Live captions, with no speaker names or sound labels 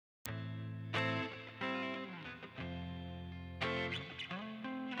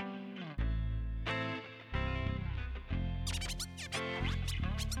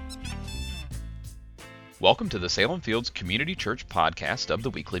Welcome to the Salem Fields Community Church podcast of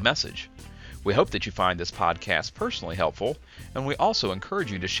the Weekly Message. We hope that you find this podcast personally helpful, and we also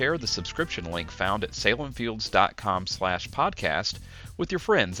encourage you to share the subscription link found at salemfields.com/podcast with your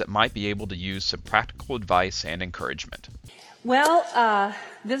friends that might be able to use some practical advice and encouragement. Well,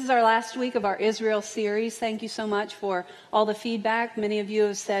 this is our last week of our Israel series. Thank you so much for all the feedback. Many of you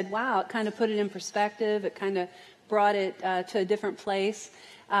have said, wow, it kind of put it in perspective. It kind of brought it to a different place.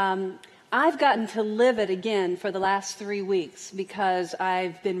 I've gotten to live it again for the last 3 weeks because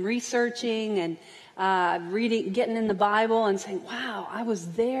I've been researching and reading, getting in the Bible and saying, wow, I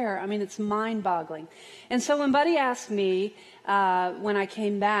was there. I mean, it's mind-boggling. And so when Buddy asked me when I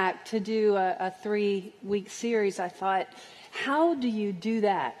came back to do a 3-week series, I thought, how do you do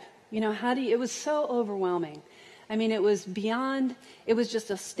that? You know, it was so overwhelming. I mean, it was just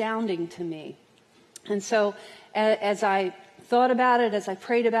astounding to me. And so as I thought about it, as I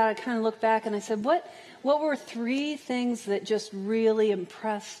prayed about it, I kind of looked back and I said, what were 3 things that just really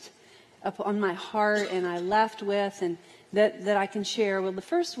impressed upon my heart and I left with and that I can share? Well, the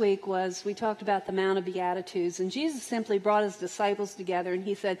first week was we talked about the Mount of Beatitudes, and Jesus simply brought his disciples together and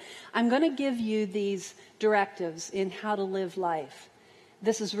he said, I'm going to give you these directives in how to live life.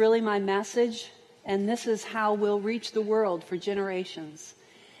 This is really my message, and this is how we'll reach the world for generations.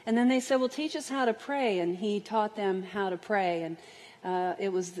 And then they said, well, teach us how to pray. And he taught them how to pray. And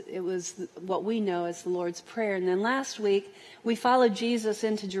it was what we know as the Lord's Prayer. And then last week, we followed Jesus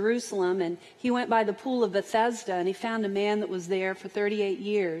into Jerusalem. And he went by the pool of Bethesda. And he found a man that was there for 38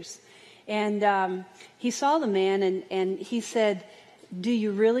 years. And he saw the man and he said, do you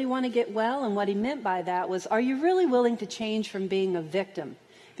really want to get well? And what he meant by that was, are you really willing to change from being a victim?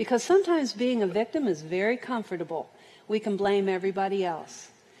 Because sometimes being a victim is very comfortable. We can blame everybody else.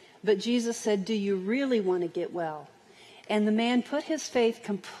 But Jesus said, do you really want to get well? And the man put his faith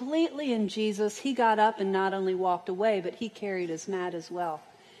completely in Jesus. He got up and not only walked away, but he carried his mat as well.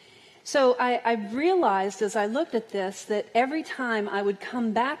 So I realized as I looked at this that every time I would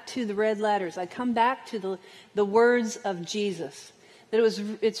come back to the red letters, I'd come back to the words of Jesus, that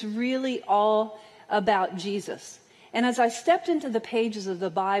it's really all about Jesus. And as I stepped into the pages of the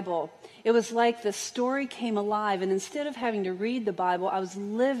Bible, it was like the story came alive, and instead of having to read the Bible, I was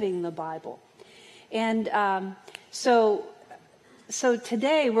living the Bible. And so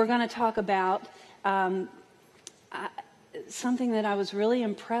today we're going to talk about something that I was really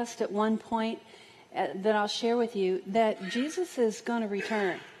impressed at one point that I'll share with you, that Jesus is going to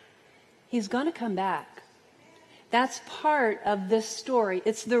return. He's going to come back. That's part of this story.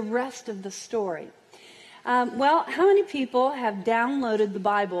 It's the rest of the story. Well, how many people have downloaded the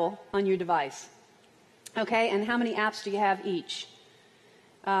Bible on your device? Okay, and how many apps do you have each?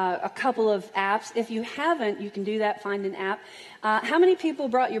 A couple of apps. If you haven't, you can do that, find an app. How many people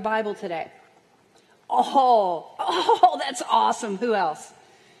brought your Bible today? Oh, that's awesome. Who else?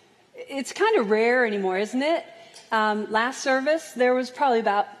 It's kind of rare anymore, isn't it? Last service, there was probably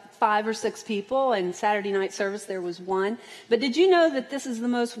about 5 or 6 people, and Saturday night service there was 1. But did you know that this is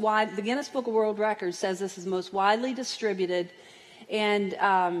the Guinness Book of World Records says this is the most widely distributed and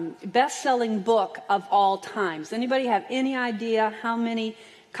best-selling book of all times? Anybody have any idea how many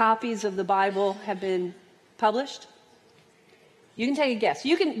copies of the Bible have been published? You can take a guess.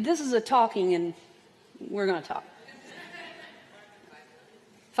 This is a talking, and we're going to talk.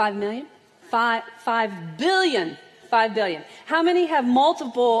 5 million? 5 billion. 5 billion. How many have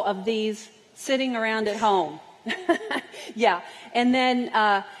multiple of these sitting around at home? Yeah. And then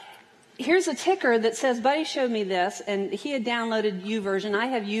here's a ticker that says, Buddy showed me this, and he had downloaded YouVersion. I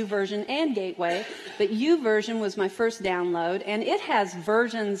have YouVersion and Gateway, but YouVersion was my first download, and it has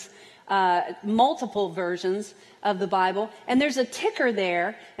versions, multiple versions of the Bible. And there's a ticker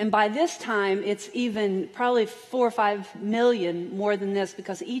there, and by this time, it's even probably 4 or 5 million more than this,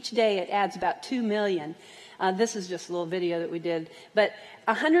 because each day it adds about 2 million. This is just a little video that we did. But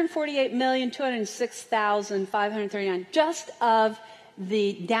 148,206,539 just of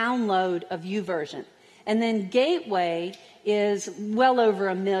the download of YouVersion. And then Gateway is well over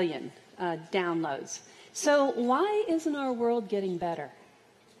 1 million downloads. So why isn't our world getting better?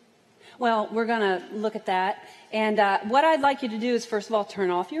 Well, we're going to look at that. And what I'd like you to do is, first of all, turn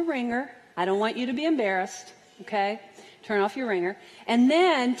off your ringer. I don't want you to be embarrassed, okay? Turn off your ringer. And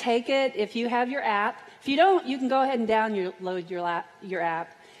then take it, if you have your app. If you don't, you can go ahead and download your app,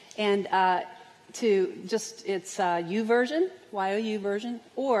 and it's YouVersion, Y-O-U version,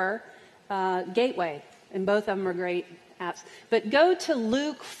 or Gateway, and both of them are great apps. But go to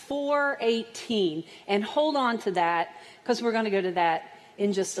Luke 4:18 and hold on to that, because we're going to go to that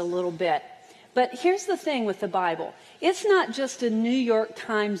in just a little bit. But here's the thing with the Bible. It's not just a New York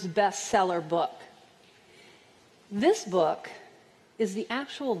Times bestseller book. This book is the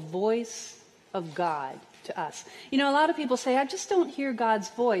actual voice of God to us. You know, a lot of people say, I just don't hear God's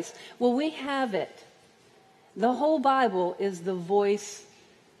voice. Well, we have it. The whole Bible is the voice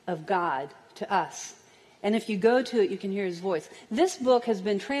of God to us. And if you go to it, you can hear his voice. This book has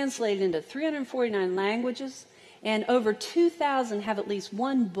been translated into 349 languages, and over 2,000 have at least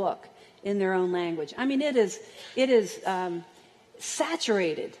one book in their own language. I mean, it is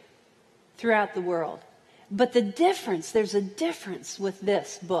saturated throughout the world. But there's a difference with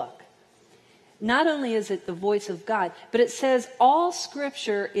this book. Not only is it the voice of God, but it says all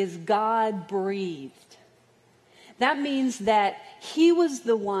Scripture is God-breathed. That means that he was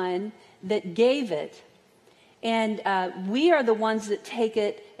the one that gave it, and we are the ones that take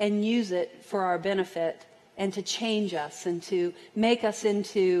it and use it for our benefit and to change us and to make us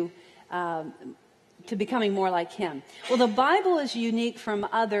into to becoming more like him. Well, the Bible is unique from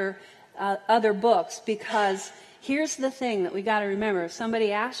other books because here's the thing that we got to remember. If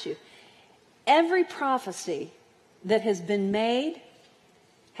somebody asks you, every prophecy that has been made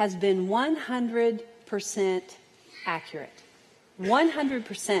has been 100% accurate.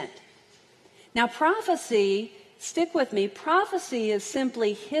 100%. Now, prophecy, stick with me, prophecy is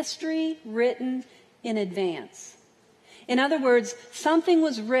simply history written in advance. In other words, something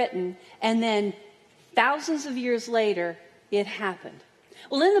was written and then thousands of years later, it happened.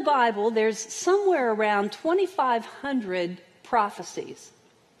 Well, in the Bible, there's somewhere around 2,500 prophecies.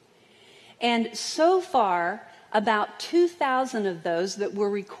 And so far, about 2,000 of those that were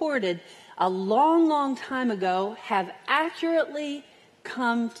recorded a long, long time ago have accurately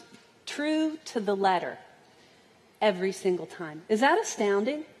come true to the letter every single time. Is that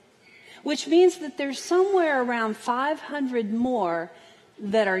astounding? Which means that there's somewhere around 500 more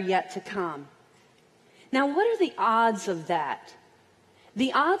that are yet to come. Now, what are the odds of that?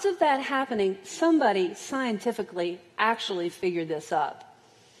 The odds of that happening, somebody scientifically actually figured this up.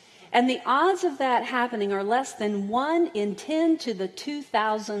 And the odds of that happening are less than 1 in 10 to the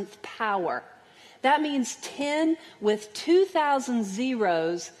 2,000th power. That means 10 with 2,000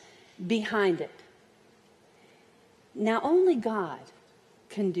 zeros behind it. Now, only God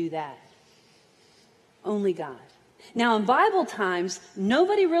can do that. Only God. Now, in Bible times,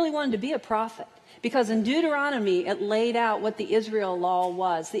 nobody really wanted to be a prophet because in Deuteronomy, it laid out what the Israel law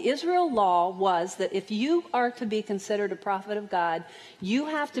was. The Israel law was that if you are to be considered a prophet of God, you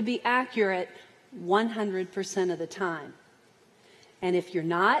have to be accurate 100% of the time. And if you're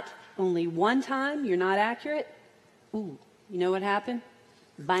not, only one time you're not accurate, you know what happened?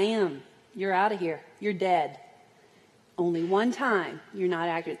 Bam, you're out of here. You're dead. Only one time you're not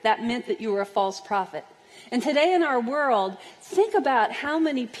accurate. That meant that you were a false prophet. And today in our world, think about how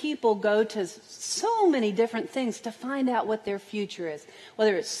many people go to so many different things to find out what their future is.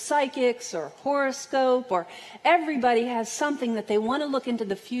 Whether it's psychics or horoscope, or everybody has something that they want to look into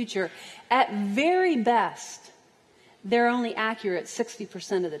the future. At very best, they're only accurate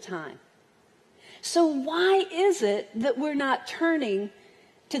 60% of the time. So why is it that we're not turning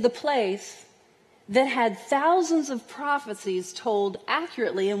to the place that had thousands of prophecies told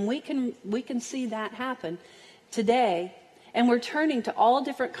accurately, and we can see that happen today, and we're turning to all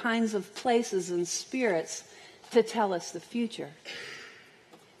different kinds of places and spirits to tell us the future?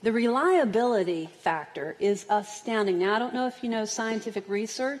 The reliability factor is astounding. Now, I don't know if you know scientific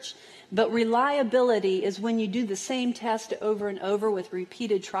research, but reliability is when you do the same test over and over with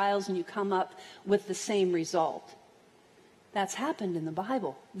repeated trials and you come up with the same result. That's happened in the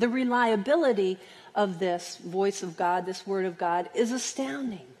Bible. The reliability of this voice of God, this word of God, is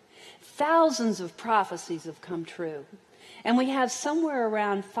astounding. Thousands of prophecies have come true. And we have somewhere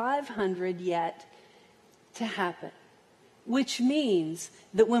around 500 yet to happen. Which means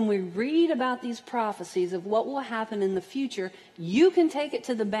that when we read about these prophecies of what will happen in the future, you can take it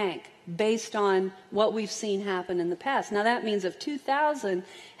to the bank based on what we've seen happen in the past. Now that means if 2,000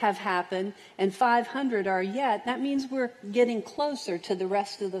 have happened and 500 are yet, that means we're getting closer to the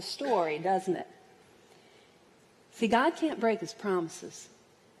rest of the story, doesn't it? See, God can't break his promises.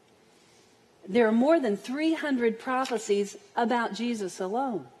 There are more than 300 prophecies about Jesus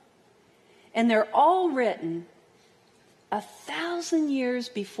alone. And they're all written 1,000 years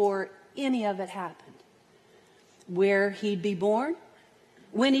before any of it happened. Where he'd be born,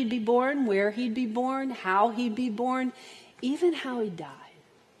 when he'd be born, where he'd be born, how he'd be born, even how he died.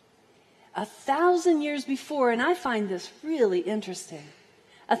 1,000 years before, and I find this really interesting.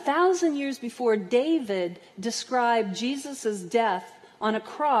 1,000 years before David described Jesus' death on a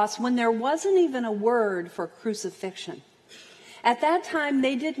cross when there wasn't even a word for crucifixion. At that time,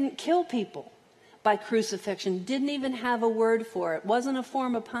 they didn't kill people by crucifixion, didn't even have a word for it, wasn't a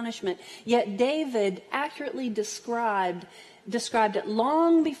form of punishment. Yet David accurately described it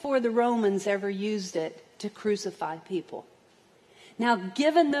long before the Romans ever used it to crucify people. Now,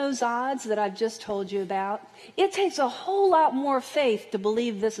 given those odds that I've just told you about, it takes a whole lot more faith to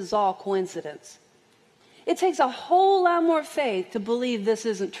believe this is all coincidence. It takes a whole lot more faith to believe this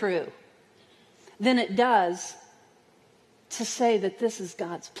isn't true than it does to say that this is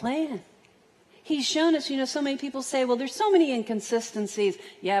God's plan. He's shown us, so many people say, well, there's so many inconsistencies.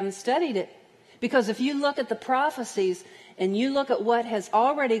 You haven't studied it. Because if you look at the prophecies and you look at what has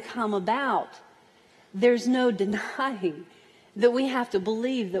already come about, there's no denying that we have to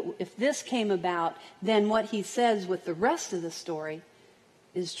believe that if this came about, then what he says with the rest of the story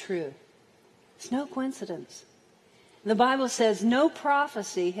is true. It's no coincidence. The Bible says no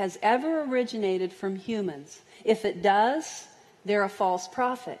prophecy has ever originated from humans. If it does, they're a false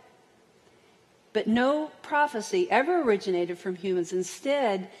prophet. But no prophecy ever originated from humans.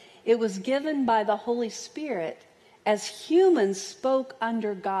 Instead, it was given by the Holy Spirit as humans spoke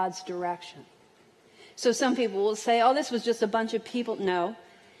under God's direction. So some people will say, oh, this was just a bunch of people. No,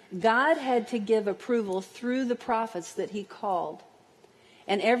 God had to give approval through the prophets that he called.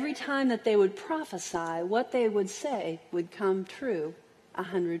 And every time that they would prophesy, what they would say would come true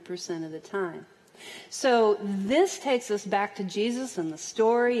 100% of the time. So this takes us back to Jesus and the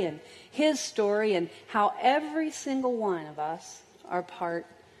story and his story and how every single one of us are part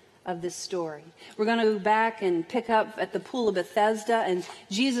of this story. We're going to go back and pick up at the Pool of Bethesda, and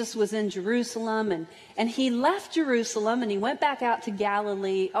Jesus was in Jerusalem, and he left Jerusalem and he went back out to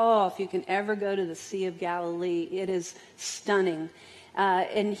Galilee. Oh, if you can ever go to the Sea of Galilee, it is stunning.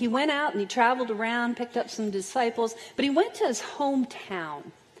 And he went out and he traveled around, picked up some disciples, but he went to his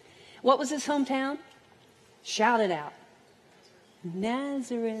hometown. What was his hometown? Shout it out.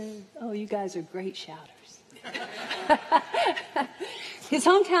 Nazareth. Oh, you guys are great shouters. His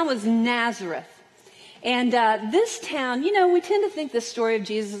hometown was Nazareth. And this town, we tend to think the story of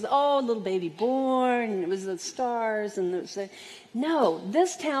Jesus is, little baby born, and it was the stars. No,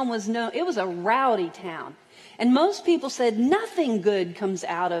 this town it was a rowdy town. And most people said nothing good comes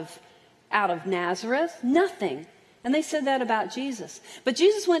out of Nazareth, nothing. And they said that about Jesus. But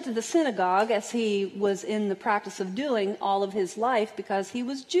Jesus went to the synagogue, as he was in the practice of doing all of his life, because he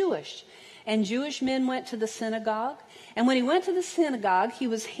was Jewish. And Jewish men went to the synagogue. And when he went to the synagogue, he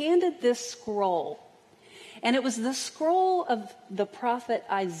was handed this scroll. And it was the scroll of the prophet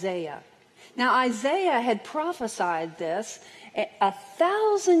Isaiah. Now, Isaiah had prophesied this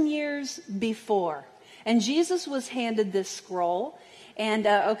 1,000 years before. And Jesus was handed this scroll. And,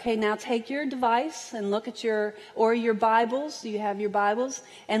 now take your device and look at your Bibles. You have your Bibles.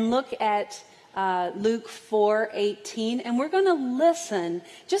 And look at Luke 4:18, and we're going to listen.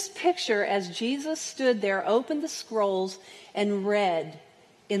 Just picture as Jesus stood there, opened the scrolls, and read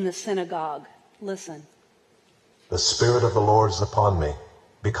in the synagogue. Listen. The Spirit of the Lord is upon me,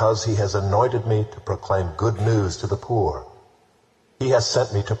 because he has anointed me to proclaim good news to the poor. He has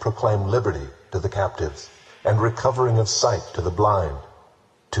sent me to proclaim liberty to the captives, and recovering of sight to the blind,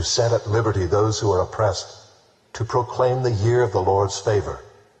 to set at liberty those who are oppressed, to proclaim the year of the Lord's favor.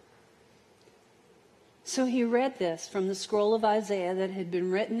 So he read this from the scroll of Isaiah that had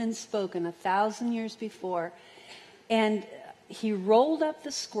been written and spoken 1,000 years before. And he rolled up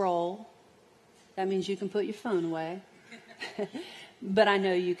the scroll. That means you can put your phone away. But I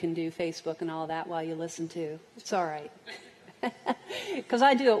know you can do Facebook and all that while you listen too. It's all right. Because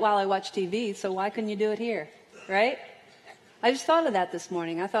I do it while I watch TV, so why couldn't you do it here? Right? I just thought of that this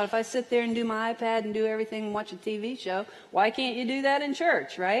morning. I thought if I sit there and do my iPad and do everything and watch a TV show, why can't you do that in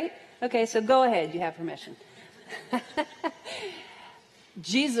church, right? Okay, so go ahead. You have permission.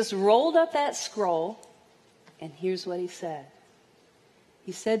 Jesus rolled up that scroll, and here's what he said.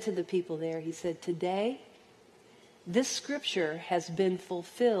 He said to the people there, he said, today, this scripture has been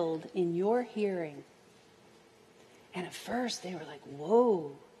fulfilled in your hearing. And at first they were like,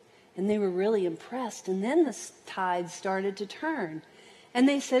 whoa. And they were really impressed. And then the tide started to turn. And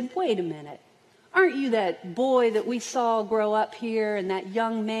they said, wait a minute. Aren't you that boy that we saw grow up here and that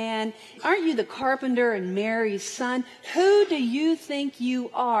young man? Aren't you the carpenter and Mary's son? Who do you think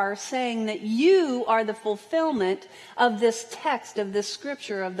you are, saying that you are the fulfillment of this text, of this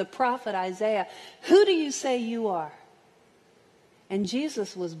scripture, of the prophet Isaiah? Who do you say you are? And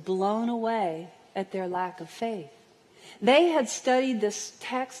Jesus was blown away at their lack of faith. They had studied this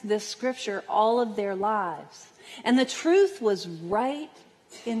text, this scripture, all of their lives. And the truth was right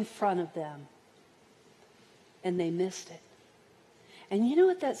in front of them. And they missed it. And you know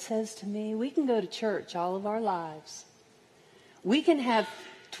what that says to me? We can go to church all of our lives. We can have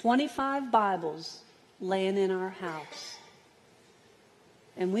 25 Bibles laying in our house.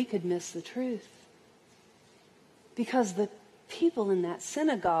 And we could miss the truth. Because the people in that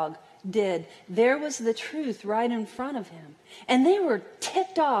synagogue did. There was the truth right in front of him. And they were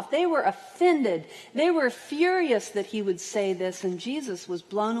ticked off. They were offended. They were furious that he would say this. And Jesus was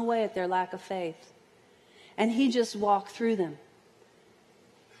blown away at their lack of faith. And he just walked through them.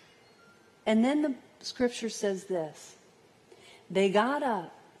 And then the scripture says this. They got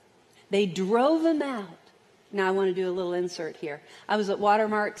up. They drove him out. Now I want to do a little insert here. I was at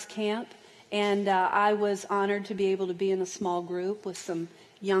Watermarks Camp, and I was honored to be able to be in a small group with some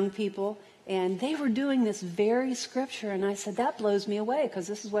young people, and they were doing this very scripture, and I said, that blows me away, because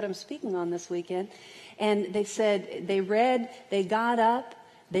this is what I'm speaking on this weekend. And they said, they read, they got up,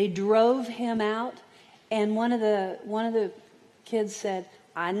 they drove him out, and one of the kids said,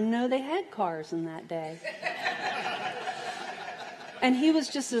 I didn't know they had cars in that day. And he was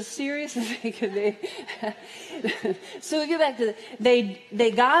just as serious as they could be. So we get back to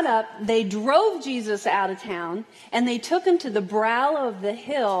they got up, they drove Jesus out of town, and they took him to the brow of the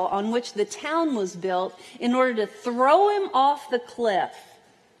hill on which the town was built in order to throw him off the cliff.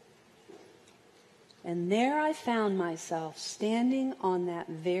 And there I found myself standing on that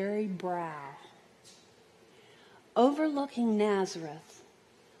very brow, overlooking Nazareth,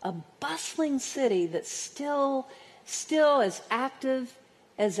 a bustling city that's still as active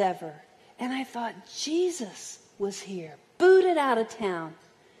as ever. And I thought, Jesus was here, booted out of town.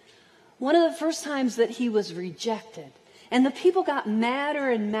 One of the first times that he was rejected. And the people got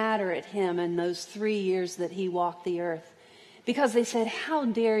madder and madder at him in those 3 years that he walked the earth. Because they said, how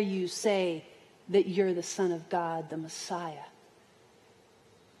dare you say that you're the Son of God, the Messiah?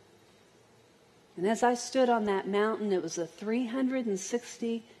 And as I stood on that mountain, it was a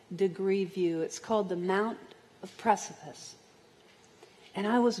 360-degree view. It's called the Mount of Precipice. And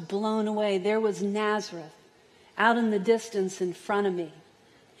I was blown away. There was Nazareth out in the distance in front of me.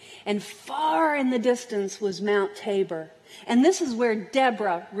 And far in the distance was Mount Tabor. And this is where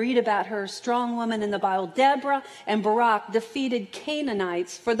Deborah, read about her, strong woman in the Bible. Deborah and Barak defeated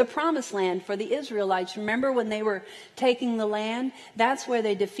Canaanites for the promised land for the Israelites. Remember when they were taking the land? That's where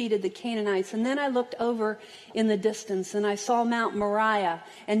they defeated the Canaanites. And then I looked over in the distance and I saw Mount Moriah.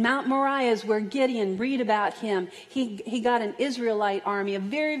 And Mount Moriah is where Gideon, read about him. He got an Israelite army, a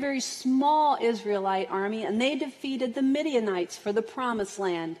very, very small Israelite army, and they defeated the Midianites for the promised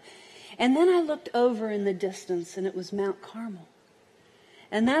land. And then I looked over in the distance, and it was Mount Carmel.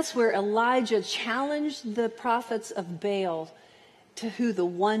 And that's where Elijah challenged the prophets of Baal to who the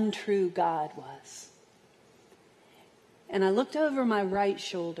one true God was. And I looked over my right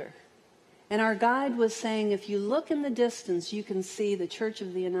shoulder, and our guide was saying, if you look in the distance, you can see the Church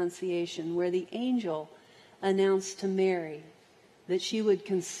of the Annunciation, where the angel announced to Mary that she would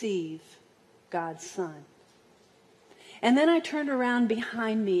conceive God's Son. And then I turned around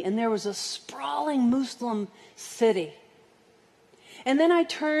behind me, and there was a sprawling Muslim city. And then I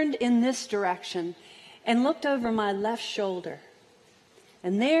turned in this direction and looked over my left shoulder.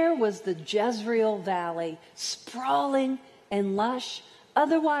 And there was the Jezreel Valley, sprawling and lush,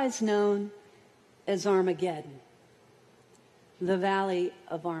 otherwise known as Armageddon. The Valley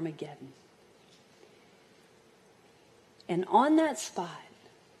of Armageddon. And on that spot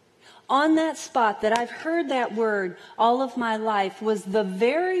that I've heard that word all of my life, was the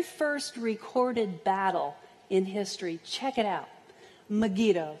very first recorded battle in history. Check it out.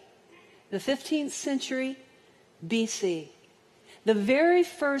 Megiddo, the 15th century BC. The very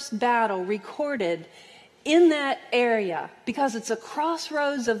first battle recorded in that area, because it's a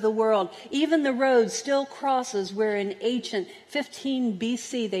crossroads of the world. Even the road still crosses where in ancient 15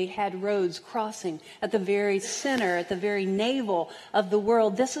 BC they had roads crossing at the very center, at the very navel of the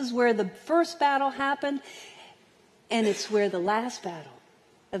world. This is where the first battle happened, and it's where the last battle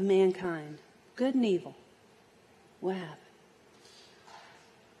of mankind, good and evil, will happen.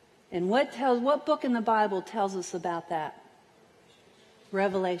 And what book in the Bible tells us about that?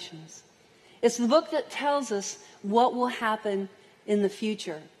 Revelations. It's the book that tells us what will happen in the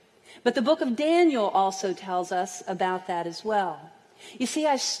future. But the book of Daniel also tells us about that as well. You see,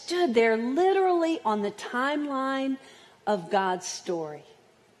 I stood there literally on the timeline of God's story.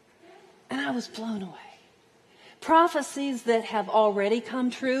 And I was blown away. Prophecies that have already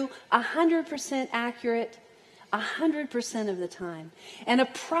come true, 100% accurate, 100% of the time. And a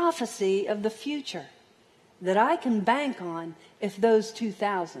prophecy of the future that I can bank on if those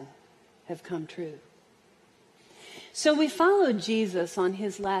 2,000 have come true. So we followed Jesus on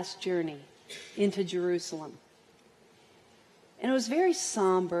his last journey into Jerusalem. And it was very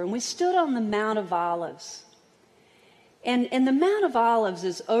somber, and we stood on the Mount of Olives. And the Mount of Olives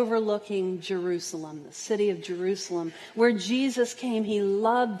is overlooking Jerusalem, the city of Jerusalem, where Jesus came. He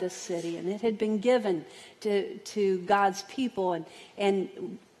loved the city, and it had been given to God's people.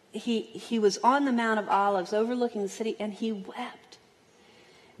 And he was on the Mount of Olives overlooking the city, and he wept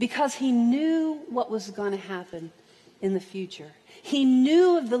because he knew what was going to happen in the future. He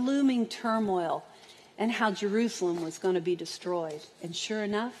knew of the looming turmoil and how Jerusalem was going to be destroyed. And sure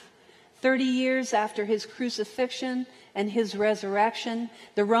enough, 30 years after his crucifixion and his resurrection,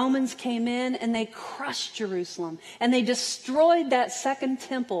 the Romans came in and they crushed Jerusalem. And they destroyed that second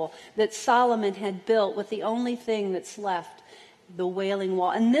temple that Solomon had built with the only thing that's left, the Wailing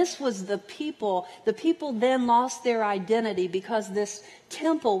Wall. And this was the people. The people then lost their identity because this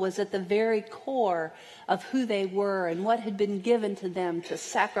temple was at the very core of who they were and what had been given to them to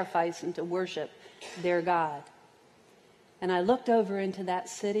sacrifice and to worship their God. And I looked over into that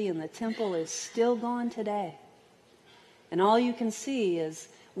city, and the temple is still gone today. And all you can see is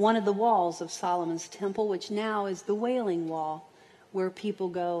one of the walls of Solomon's temple, which now is the Wailing Wall, where people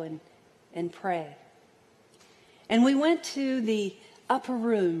go and pray. And we went to the upper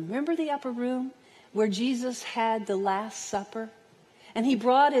room. Remember the upper room where Jesus had the Last Supper? And he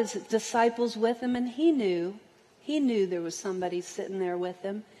brought his disciples with him, and he knew there was somebody sitting there with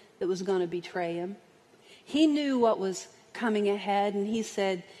him that was going to betray him. He knew what was coming ahead, and he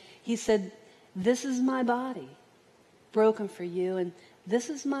said, "This is my body broken for you, and this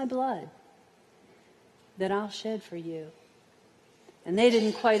is my blood that I'll shed for you." And they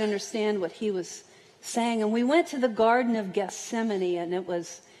didn't quite understand what he was saying. And we went to the Garden of Gethsemane, and it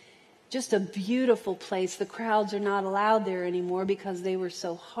was just a beautiful place. The crowds are not allowed there anymore because they were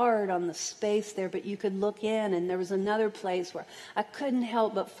so hard on the space there, but you could look in, and there was another place where I couldn't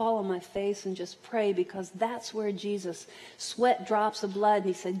help but fall on my face and just pray, because that's where Jesus sweat drops of blood, and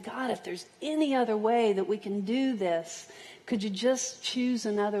he said, "God, if there's any other way that we can do this, could you just choose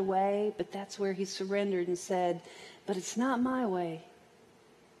another way?" But that's where he surrendered and said, "But it's not my way,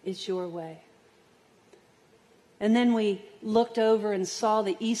 it's your way." And then we looked over and saw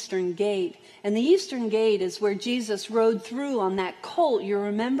the Eastern Gate. And the Eastern Gate is where Jesus rode through on that colt, you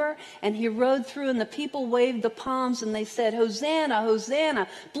remember? And he rode through, and the people waved the palms, and they said, "Hosanna, Hosanna,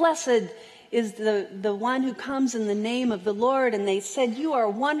 blessed is the one who comes in the name of the Lord." And they said, "You are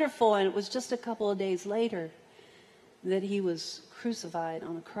wonderful." And it was just a couple of days later that he was crucified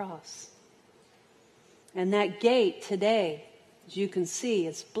on a cross. And that gate today, as you can see,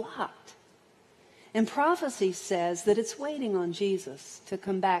 is blocked. And prophecy says that it's waiting on Jesus to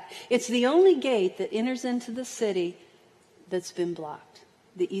come back. It's the only gate that enters into the city that's been blocked,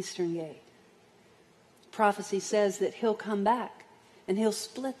 the Eastern Gate. Prophecy says that he'll come back and he'll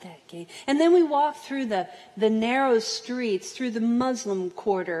split that gate. And then we walk through the narrow streets, through the Muslim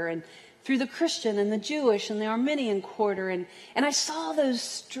quarter, and through the Christian and the Jewish and the Armenian quarter. And I saw those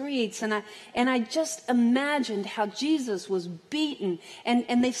streets, and I just imagined how Jesus was beaten.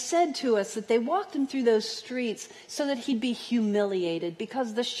 And they said to us that they walked him through those streets so that he'd be humiliated,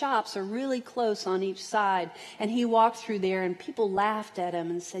 because the shops are really close on each side. And he walked through there, and people laughed at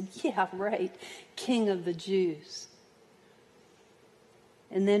him and said, "Yeah, right, King of the Jews."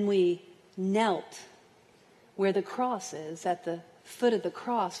 And then we knelt where the cross is, at the foot of the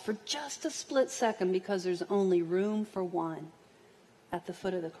cross, for just a split second, because there's only room for one at the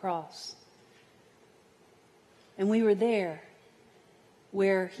foot of the cross. And we were there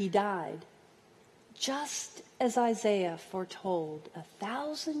where he died, just as Isaiah foretold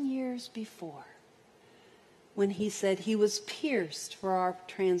 1,000 years before, when he said he was pierced for our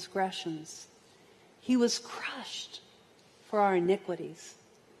transgressions, he was crushed for our iniquities,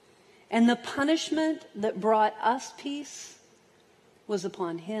 and the punishment that brought us peace was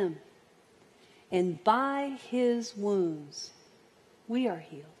upon him. And by his wounds we are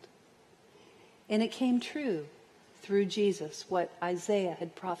healed. And it came true through Jesus, what Isaiah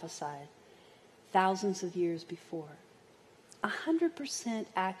had prophesied thousands of years before. 100%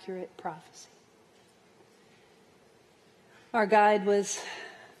 accurate prophecy. Our guide was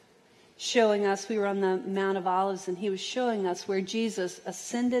showing us, we were on the Mount of Olives, and he was showing us where Jesus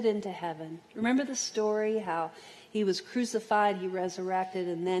ascended into heaven. Remember the story, how he was crucified, he resurrected,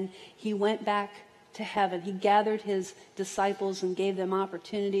 and then he went back to heaven. He gathered his disciples and gave them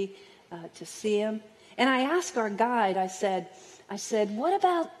opportunity to see him. And I asked our guide, I said, "What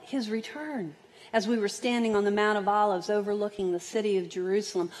about his return?" As we were standing on the Mount of Olives overlooking the city of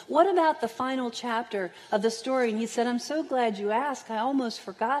Jerusalem. What about the final chapter of the story? And he said, "I'm so glad you asked. I almost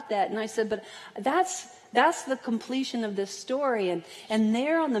forgot that." And I said, "But that's the completion of this story." And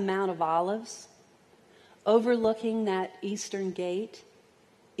there on the Mount of Olives, overlooking that Eastern Gate,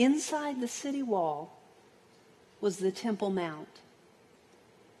 inside the city wall, was the Temple Mount.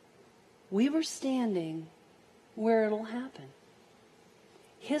 We were standing where it'll happen.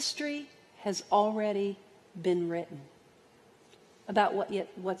 History has already been written about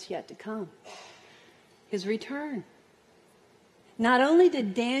what's yet to come. His return. Not only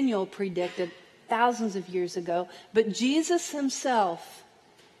did Daniel predict it thousands of years ago, but Jesus himself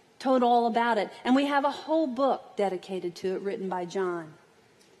told all about it. And we have a whole book dedicated to it written by John,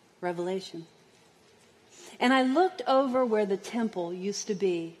 Revelation. And I looked over where the temple used to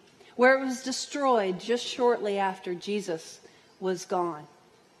be, where it was destroyed just shortly after Jesus was gone.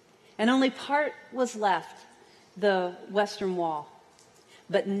 And only part was left, the Western Wall.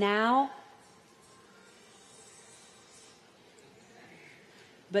 But now,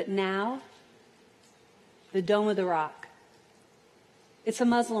 the Dome of the Rock. It's a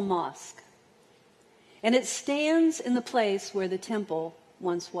Muslim mosque. And it stands in the place where the temple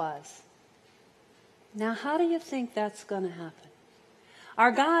once was. Now, how do you think that's going to happen?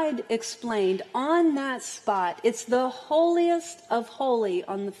 Our guide explained on that spot, it's the holiest of holy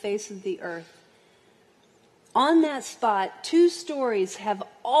on the face of the earth. On that spot, two stories have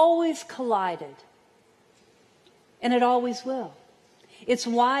always collided. And it always will. It's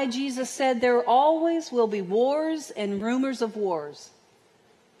why Jesus said there always will be wars and rumors of wars.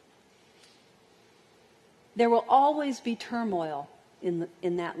 There will always be turmoil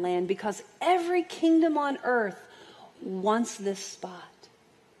in that land because every kingdom on earth wants this spot.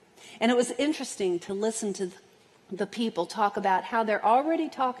 And it was interesting to listen to the people talk about how they're already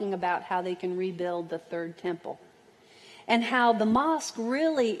talking about how they can rebuild the third temple. And how the mosque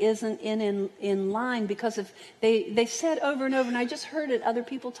really isn't in line because if they said over and over, and I just heard it, other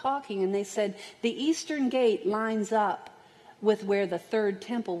people talking, and they said the eastern gate lines up with where the third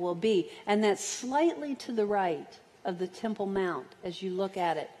temple will be. And that's slightly to the right of the Temple Mount as you look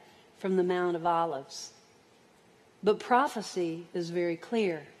at it from the Mount of Olives. But prophecy is very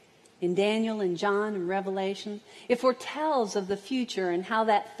clear. In Daniel and John and Revelation, it foretells of the future and how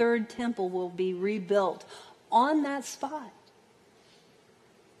that third temple will be rebuilt on that spot.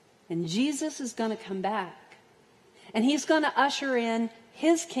 And Jesus is going to come back. And he's going to usher in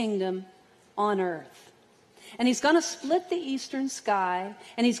his kingdom on earth. And he's going to split the eastern sky.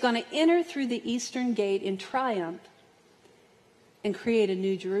 And he's going to enter through the eastern gate in triumph and create a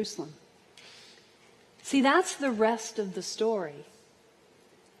new Jerusalem. See, that's the rest of the story.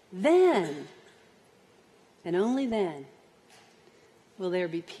 Then, and only then, will there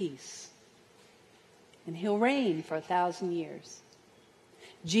be peace. And he'll reign for 1,000 years.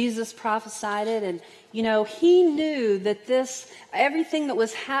 Jesus prophesied it, and, he knew that everything that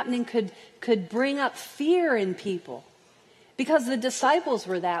was happening could bring up fear in people. Because the disciples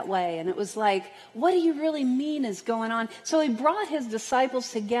were that way, and it was like, what do you really mean is going on? So he brought his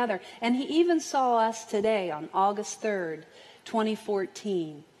disciples together, and he even saw us today on August 3rd,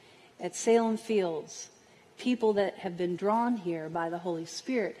 2014, at Salem Fields. People that have been drawn here by the Holy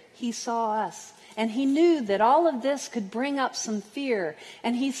Spirit. He saw us. And he knew that all of this could bring up some fear.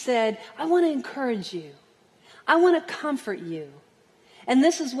 And he said, I want to encourage you. I want to comfort you. And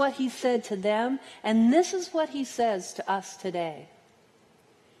this is what he said to them. And this is what he says to us today.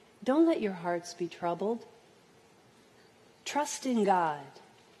 Don't let your hearts be troubled. Trust in God.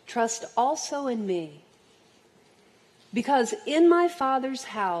 Trust also in me. Because in my Father's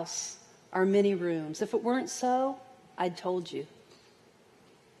house are many rooms. If it weren't so, I'd told you.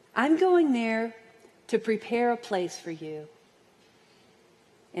 I'm going there to prepare a place for you.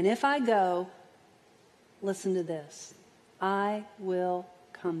 And if I go, listen to this, I will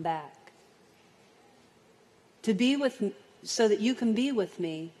come back. To be with me, so that you can be with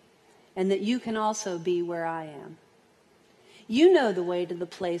me, and that you can also be where I am. You know the way to the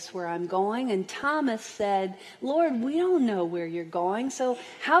place where I'm going. And Thomas said, Lord, we don't know where you're going, so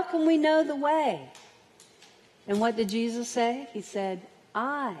how can we know the way? And what did Jesus say? He said,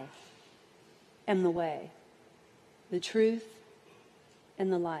 I am the way, the truth,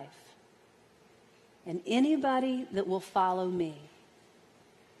 and the life. And anybody that will follow me,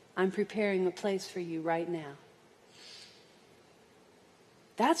 I'm preparing a place for you right now.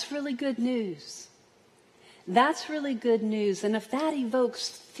 That's really good news. That's really good news. And if that evokes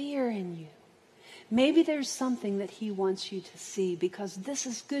fear in you, maybe there's something that he wants you to see, because this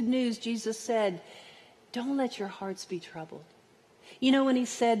is good news. Jesus said, don't let your hearts be troubled. When he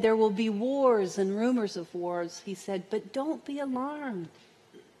said there will be wars and rumors of wars, he said, but don't be alarmed.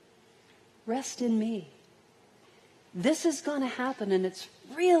 Rest in me. This is going to happen, and it's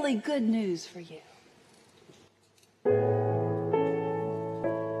really good news for you.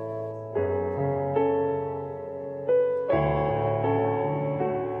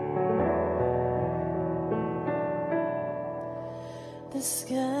 the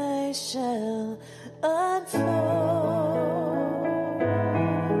sky shall unfold,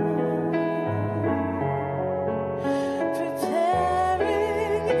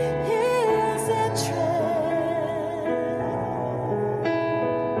 preparing his entrance.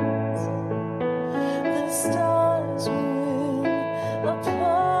 The stars will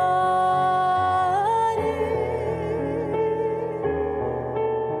applaud him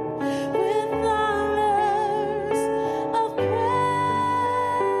with thunders of praise.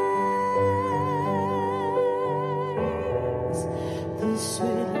 The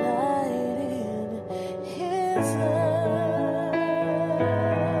sweet light in his eyes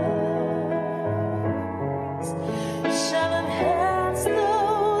shall enhance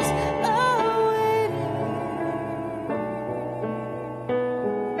those awaiting,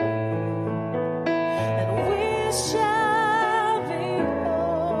 and we shall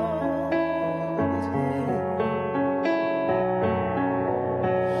behold him,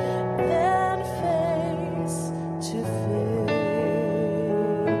 then face to face.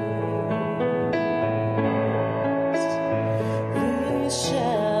 We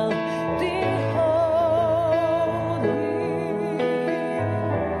shall behold him.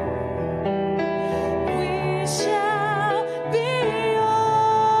 We shall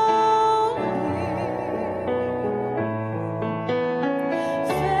behold him,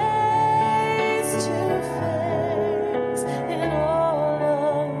 face to face in all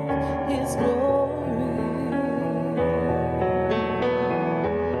of his glory.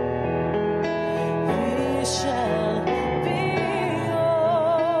 We shall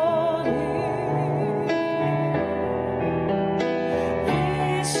behold him.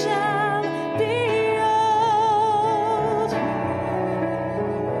 We shall behold him,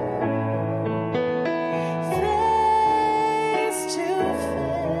 face to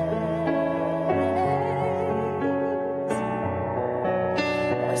face,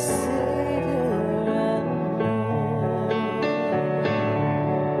 our Savior and Lord.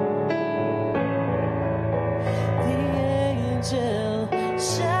 The angel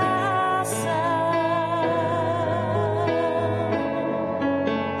shall sound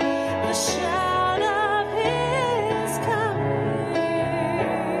the shout of his coming.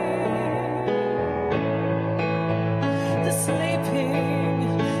 The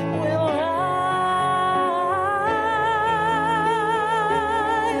sleeping will rise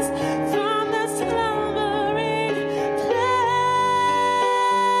from the slumbering place,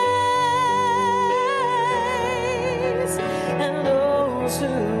 and those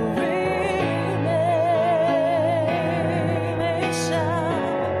who remain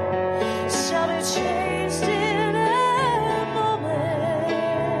shall be changed in a moment.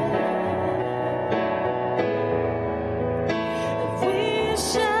 We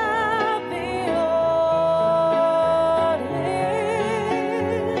shall behold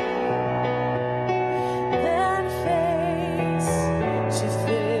him, then face to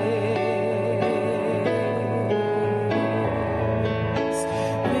face.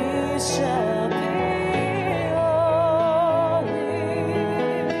 We shall behold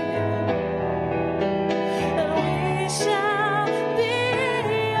him, and we shall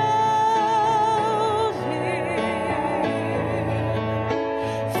behold him,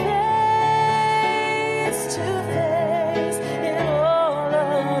 face to face in all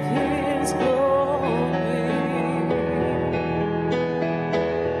of his glory.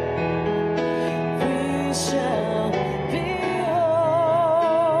 We shall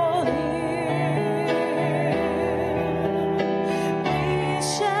behold him. We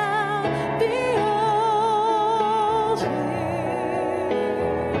shall behold him,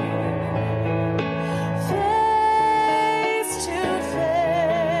 face to face,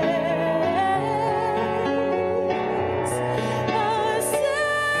 our Savior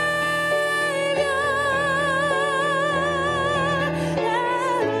and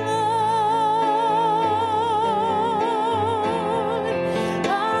Lord,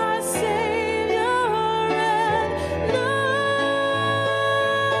 our Savior and Lord.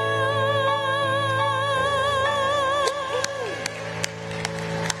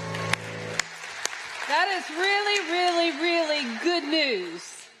 That is really, really, really good news.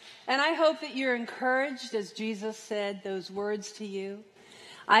 And I hope that you're encouraged as Jesus said those words to you.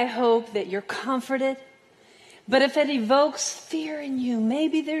 I hope that you're comforted. But if it evokes fear in you,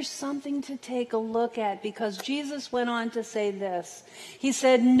 maybe there's something to take a look at, because Jesus went on to say this. He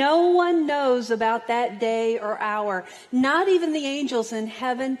said, no one knows about that day or hour, not even the angels in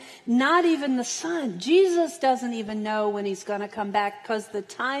heaven, not even the Son. Jesus doesn't even know when he's going to come back, because the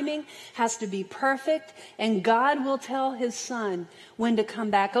timing has to be perfect, and God will tell his Son when to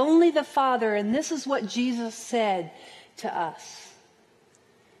come back. Only the Father, and this is what Jesus said to us.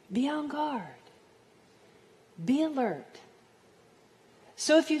 Be on guard. Be alert.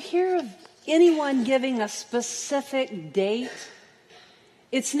 So if you hear of anyone giving a specific date,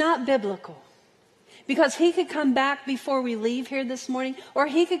 it's not biblical. Because he could come back before we leave here this morning, or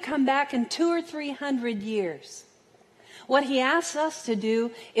he could come back in 200 or 300 years. What he asks us to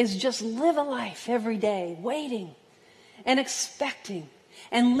do is just live a life every day, waiting and expecting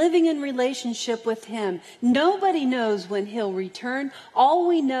and living in relationship with him. Nobody knows when he'll return. All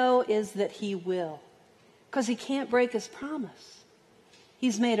we know is that he will, because he can't break his promise.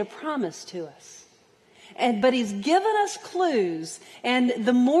 He's made a promise to us. But he's given us clues. And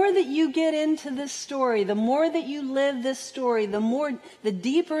the more that you get into this story, the more that you live this story, the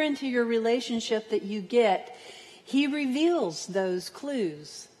deeper into your relationship that you get, he reveals those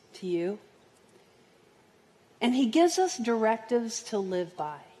clues to you. And he gives us directives to live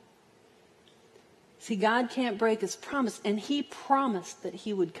by. See, God can't break his promise, and he promised that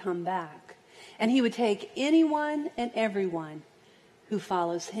he would come back. And he would take anyone and everyone who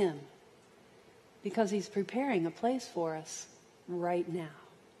follows him, because he's preparing a place for us right now.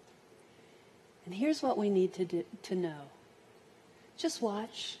 And here's what we need to know. Just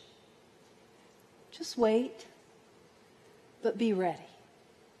watch. Just wait. But be ready.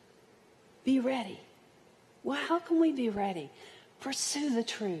 Be ready. Well, how can we be ready? Pursue the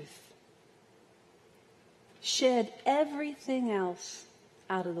truth. Shed everything else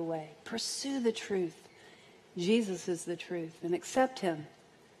out of the way. Pursue the truth. Jesus is the truth, and accept him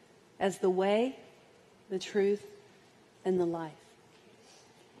as the way, the truth, and the life.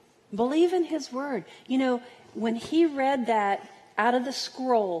 Believe in his word. You know, when he read that out of the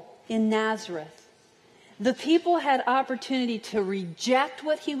scroll in Nazareth, the people had opportunity to reject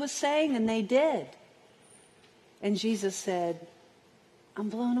what he was saying, and they did. And Jesus said, I'm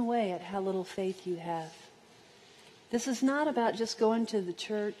blown away at how little faith you have. This is not about just going to the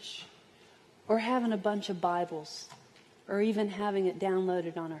church or having a bunch of Bibles or even having it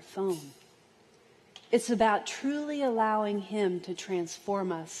downloaded on our phone. It's about truly allowing him to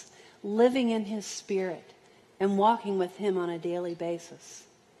transform us, living in his spirit and walking with him on a daily basis.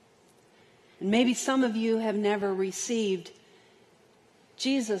 And maybe some of you have never received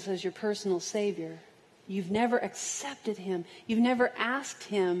Jesus as your personal Savior. You've never accepted him. You've never asked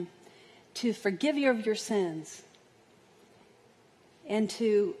him to forgive you of your sins and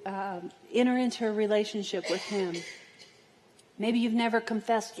to enter into a relationship with him. Maybe you've never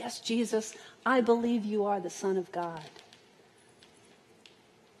confessed, yes, Jesus, I believe you are the Son of God.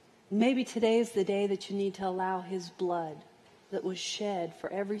 Maybe today is the day that you need to allow his blood that was shed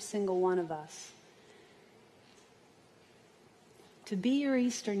for every single one of us to be your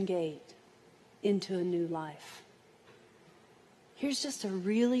eastern gate into a new life. Here's just a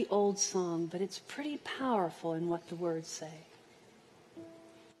really old song, but it's pretty powerful in what the words say.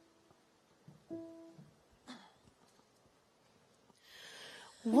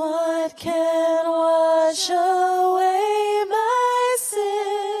 What can wash away my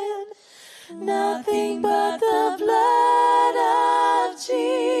sin? Nothing but the blood of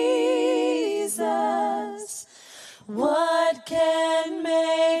Jesus. What can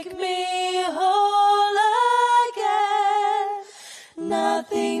make me whole again?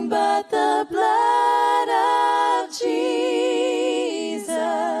 Nothing but the blood of Jesus.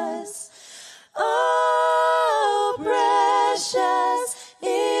 Oh, precious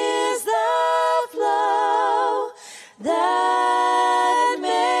is the flow that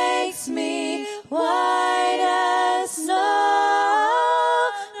makes me white as snow.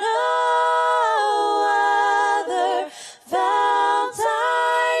 No other fount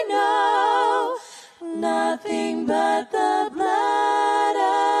I know, nothing but the blood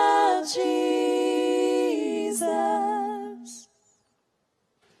of Jesus.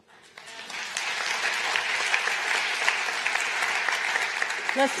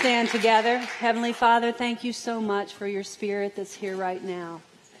 Let's stand together. Heavenly Father, thank you so much for your spirit that's here right now.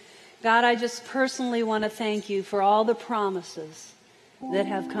 God, I just personally want to thank you for all the promises that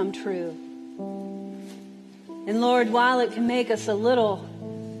have come true. And Lord, while it can make us a little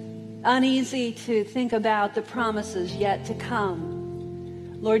uneasy to think about the promises yet to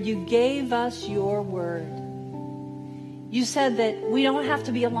come, Lord, you gave us your word. You said that we don't have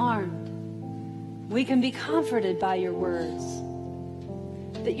to be alarmed. We can be comforted by your words.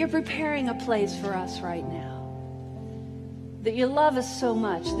 That you're preparing a place for us right now. That you love us so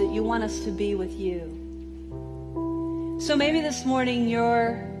much that you want us to be with you. So maybe this morning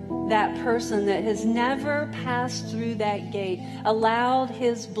you're that person that has never passed through that gate, allowed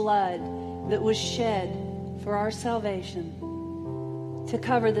his blood that was shed for our salvation to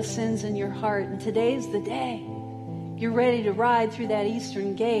cover the sins in your heart. And today's the day. You're ready to ride through that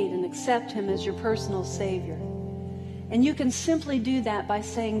eastern gate and accept him as your personal Savior. And you can simply do that by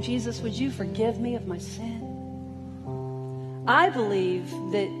saying, Jesus, would you forgive me of my sin? I believe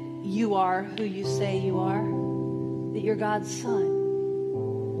that you are who you say you are, that you're God's Son.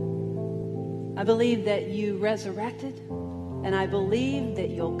 I believe that you resurrected, and I believe that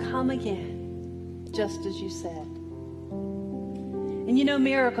you'll come again, just as you said. And you know,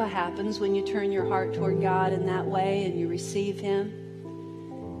 miracle happens when you turn your heart toward God in that way and you receive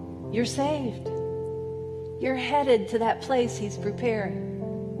him. You're saved. You're headed to that place he's preparing.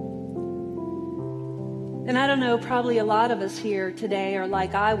 And I don't know, probably a lot of us here today are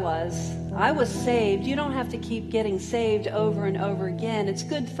like I was. I was saved. You don't have to keep getting saved over and over again. It's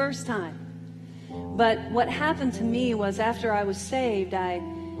good first time. But what happened to me was after I was saved, I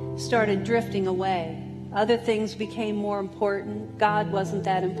started drifting away. Other things became more important. God wasn't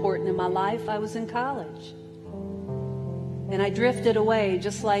that important in my life. I was in college. And I drifted away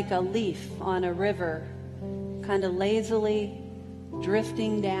just like a leaf on a river, kind of lazily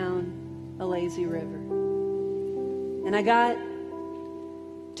drifting down a lazy river. And I got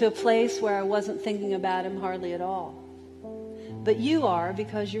to a place where I wasn't thinking about him hardly at all. But you are,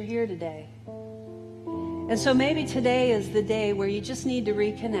 because you're here today. And so maybe today is the day where you just need to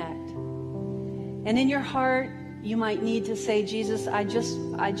reconnect. And in your heart, you might need to say, Jesus, I just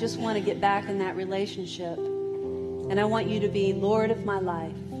want to get back in that relationship. And I want you to be Lord of my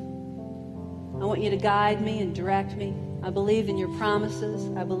life. I want you to guide me and direct me. I believe in your promises.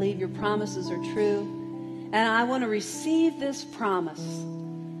 I believe your promises are true. And I want to receive this promise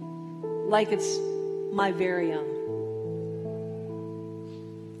like it's my very own.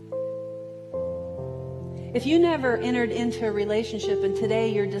 If you never entered into a relationship and today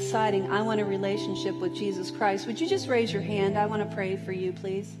you're deciding, I want a relationship with Jesus Christ, would you just raise your hand? I want to pray for you,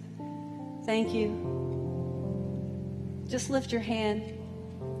 please. Thank you. Just lift your hand.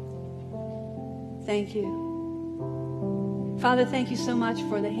 Thank you. Father, thank you so much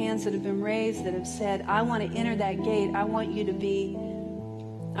for the hands that have been raised that have said, I want to enter that gate. I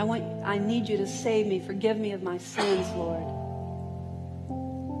need you to save me. Forgive me of my sins, Lord.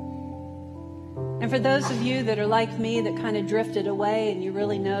 And for those of you that are like me, that kind of drifted away and you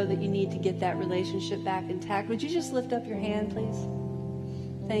really know that you need to get that relationship back intact, would you just lift up your hand, please?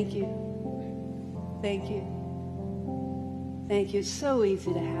 Thank you. Thank you. Thank you. It's so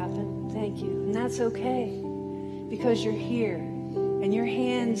easy to happen. Thank you. And that's okay, because you're here and your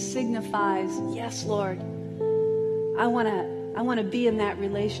hand signifies, yes, Lord, I want to be in that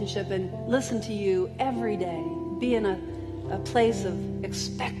relationship and listen to you every day, be in a place of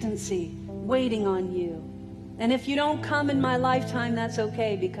expectancy, waiting on you. And if you don't come in my lifetime, that's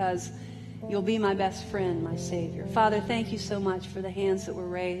okay, because you'll be my best friend, my Savior. Father, thank you so much for the hands that were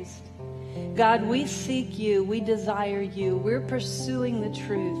raised. God, we seek you. We desire you. We're pursuing the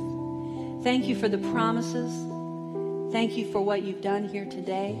truth. Thank you for the promises. Thank you for what you've done here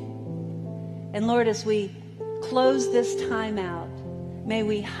today. And Lord, as we close this time out, may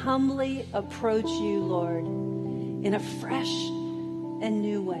we humbly approach you, Lord, in a fresh and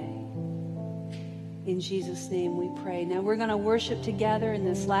new way. In Jesus' name we pray. Now we're going to worship together in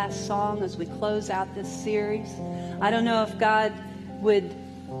this last song as we close out this series. I don't know if God would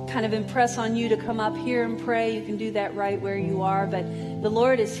kind of impress on you to come up here and pray. You can do that right where you are. But the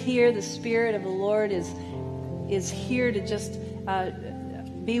Lord is here. The Spirit of the Lord is here to just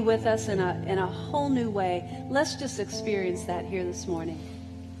be with us in a whole new way. Let's just experience that here this morning.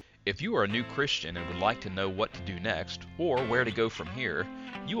 If you are a new Christian and would like to know what to do next or where to go from here,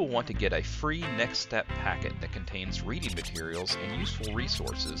 you will want to get a free Next Step packet that contains reading materials and useful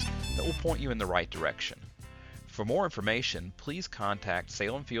resources that will point you in the right direction. For more information, please contact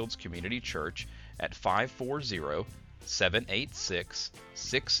Salem Fields Community Church at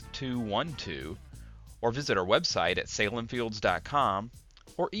 540-786-6212 or visit our website at salemfields.com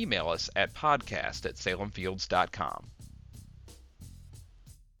or email us at podcast@salemfields.com.